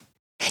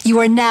You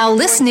are now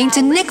listening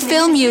to Nick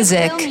Film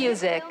Music.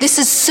 This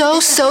is so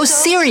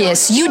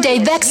serious. You day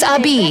vex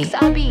Abi.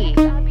 Fine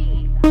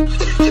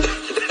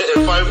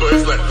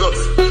boys like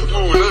us.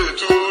 Oh, we know you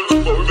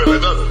too for women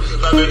like that.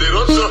 Now they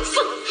don't shots.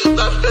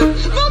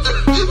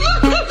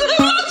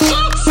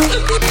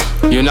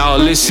 You're now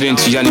listening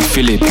to Yanni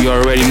Phillip. You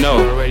already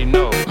know.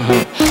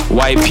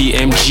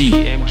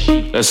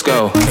 YPMG. Let's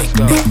go. Hey.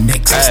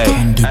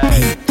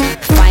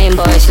 Fine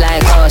boys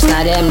like us,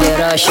 now them they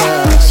rush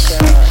us.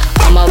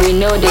 Mama, we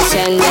know they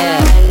send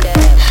them.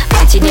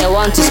 Until they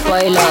want to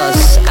spoil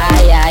us.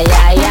 Ay.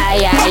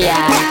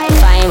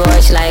 Fine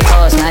boys like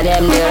us, now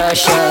them they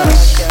rush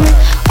us.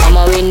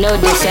 Mama, we know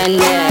they send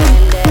them.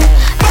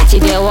 Until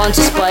they want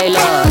to spoil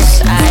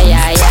us.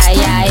 Ay.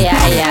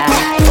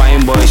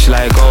 Fine boys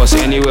like us,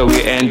 anywhere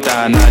we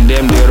enter, now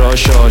them they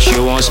rush us. She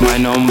wants my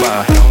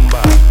number.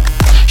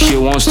 She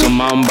wants to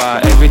mamba.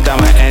 Every time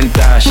I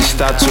enter, she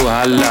start to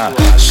holla.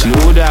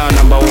 Slow down,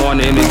 number one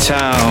in the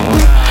town.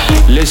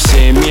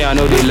 Listen, me I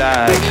know they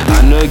lie,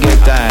 I know get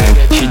time.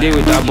 She did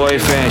with her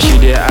boyfriend, she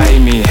did eye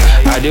me.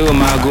 I did with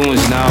my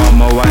goons, now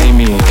I'ma whine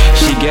me.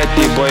 She get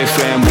the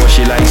boyfriend, but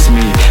she likes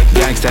me.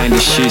 Gangsta in the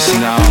sheets,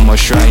 now I'ma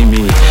try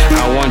me.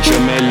 I want your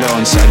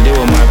melons, I did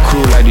with my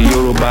crew like the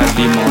Yoruba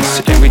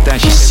demons. Every time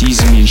she sees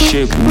me,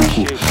 shake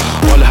wuku.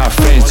 All her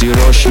friends, they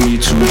rush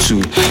me too.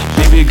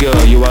 Baby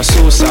girl, you are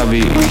so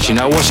savage. You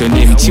know what's your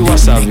name? Tiwa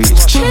Savage.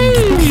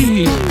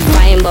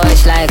 Fine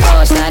boys like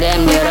us, now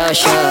them they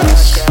rush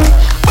us.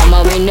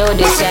 Mama, we know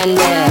they send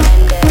them.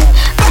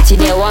 Until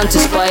they want to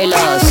spoil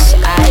us.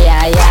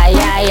 Ay.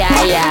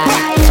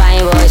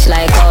 Fine boys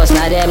like us,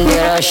 now them they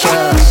rush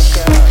us.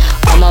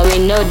 Mama, we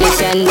know they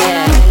send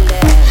them.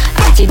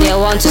 Until they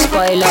want to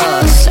spoil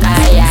us.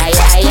 Ay.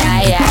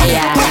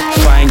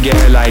 Fine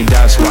girl like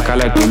that, waka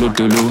like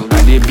tulu.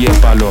 I dey be a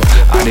palo,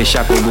 I dey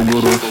shako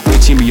gogoro.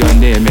 Waiting be your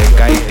name,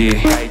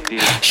 Kaite.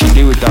 She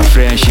dey with her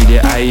friend, she dey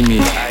eye me.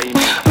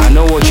 I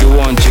know what you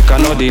want, you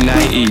cannot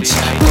deny it.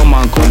 Come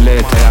and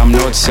collect, I am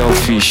not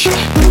selfish.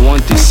 You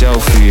want the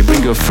selfie,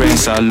 bring your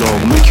friends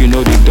along. Make you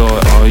know the door,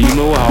 or you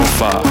know how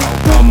far.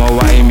 I'ma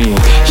why me?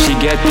 She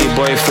get the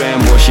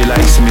boyfriend, but she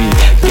likes me.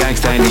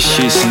 Gangsta in the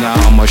sheets, now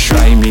I'ma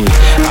try me.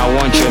 I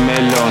want your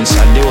melons,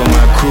 I deal with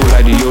my crew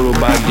like the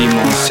Yoruba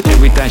demons.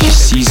 Every time she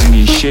sees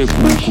me, shake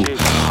wuku.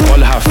 All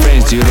her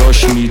friends, they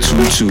rush me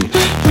too.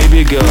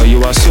 Baby girl,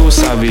 you are so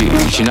savage.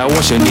 You know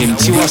what's your name?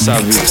 Tiwa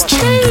Savage.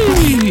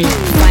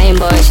 Fine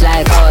boys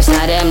like us,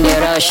 now them they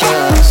rush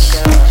us.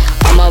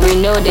 Mama, we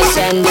know they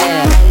send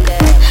them.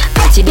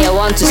 Until they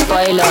want to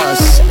spoil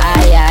us.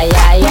 Ay.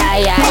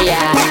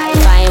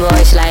 Fine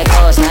boys like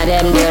us, now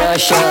them they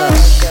rush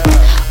us.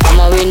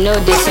 Mama, we know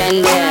they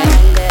send them.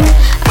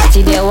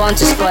 Until they want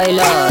to spoil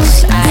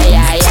us.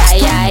 Ay.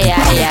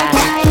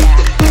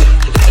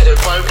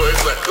 Fine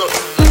boys like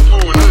us.